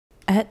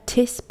At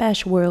Test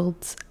Bash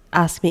World's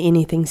Ask Me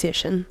Anything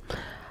session,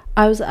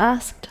 I was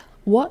asked,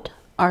 what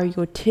are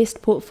your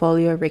test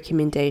portfolio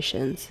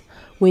recommendations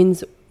when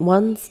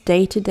one's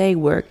day-to-day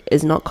work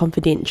is not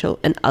confidential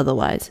and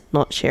otherwise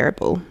not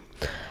shareable?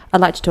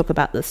 I'd like to talk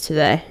about this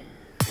today.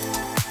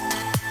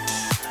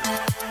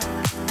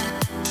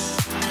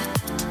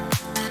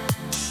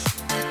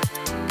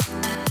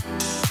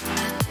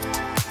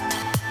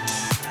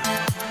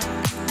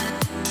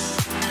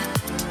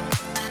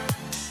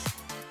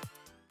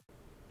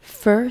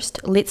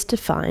 First, let's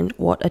define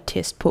what a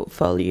test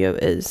portfolio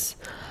is.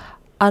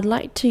 I'd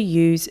like to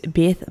use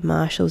Beth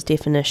Marshall's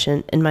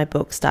definition in my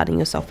book, Starting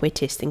Your Software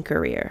Testing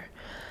Career.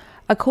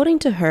 According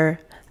to her,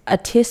 a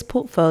test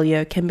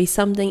portfolio can be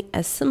something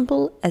as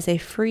simple as a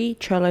free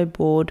Trello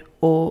board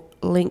or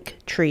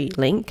Linktree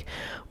link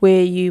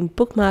where you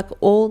bookmark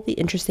all the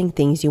interesting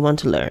things you want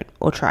to learn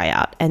or try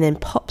out and then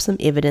pop some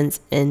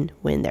evidence in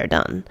when they're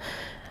done.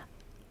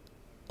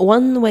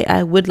 One way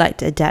I would like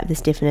to adapt this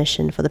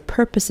definition for the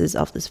purposes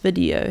of this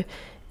video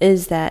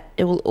is that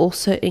it will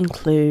also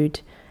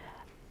include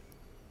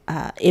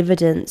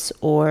evidence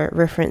or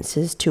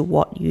references to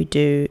what you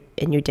do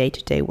in your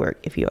day-to-day work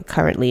if you are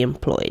currently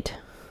employed.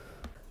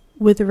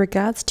 With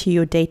regards to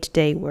your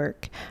day-to-day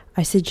work,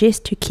 I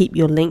suggest to keep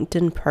your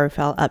LinkedIn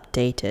profile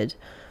updated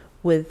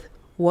with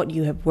what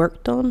you have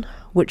worked on,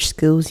 which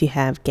skills you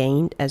have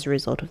gained as a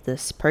result of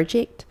this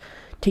project,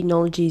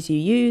 technologies you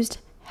used,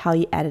 how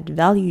you added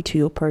value to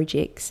your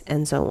projects,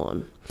 and so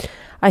on.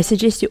 I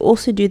suggest you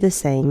also do the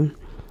same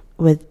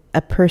with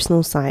a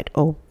personal site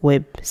or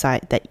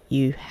website that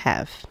you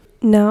have.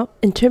 Now,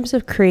 in terms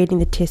of creating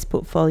the test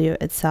portfolio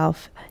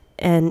itself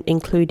and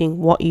including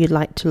what you'd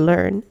like to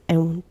learn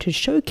and to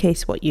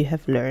showcase what you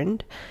have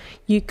learned,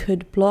 you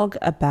could blog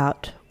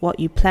about what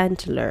you plan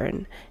to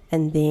learn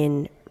and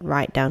then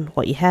write down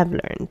what you have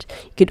learned.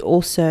 You could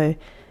also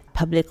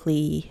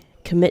publicly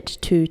commit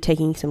to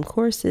taking some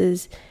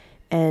courses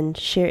and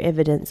share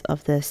evidence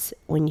of this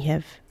when you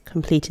have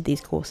completed these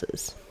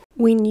courses.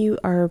 When you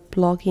are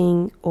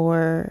blogging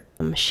or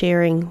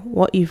sharing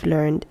what you've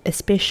learned,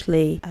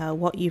 especially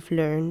what you've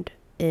learned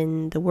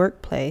in the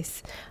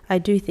workplace, I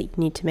do think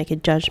you need to make a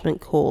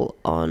judgment call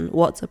on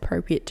what's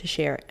appropriate to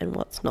share and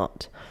what's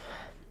not.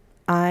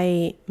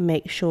 I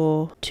make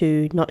sure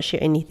to not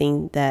share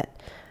anything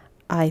that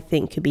I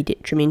think could be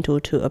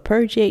detrimental to a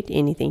project,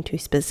 anything too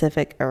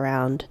specific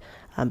around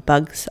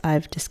bugs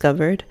I've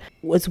discovered.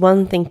 It's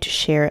one thing to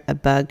share a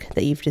bug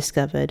that you've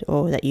discovered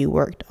or that you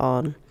worked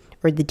on,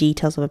 or the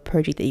details of a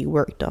project that you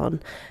worked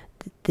on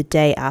the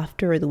day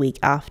after or the week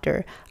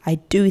after. I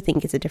do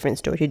think it's a different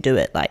story to do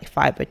it like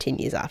 5 or 10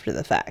 years after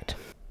the fact.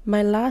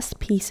 My last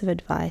piece of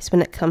advice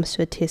when it comes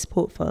to a test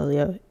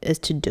portfolio is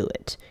to do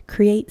it.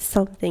 Create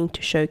something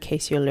to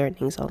showcase your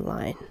learnings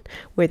online,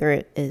 whether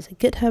it is a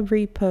GitHub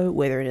repo,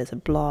 whether it is a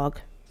blog.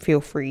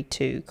 Feel free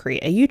to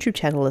create a YouTube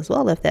channel as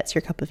well if that's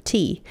your cup of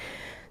tea.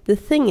 The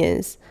thing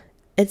is,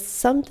 it's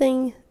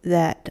something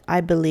that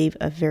I believe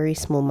a very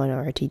small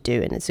minority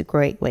do, and it's a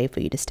great way for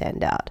you to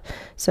stand out.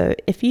 So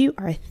if you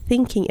are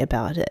thinking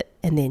about it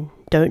and then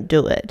don't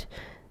do it,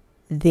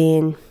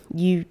 then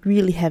you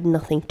really have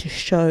nothing to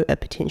show a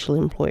potential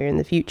employer in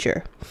the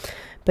future.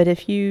 But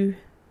if you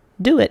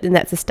do it, then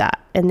that's a start,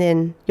 and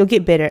then you'll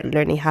get better at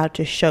learning how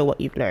to show what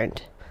you've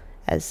learned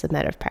as a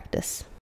matter of practice.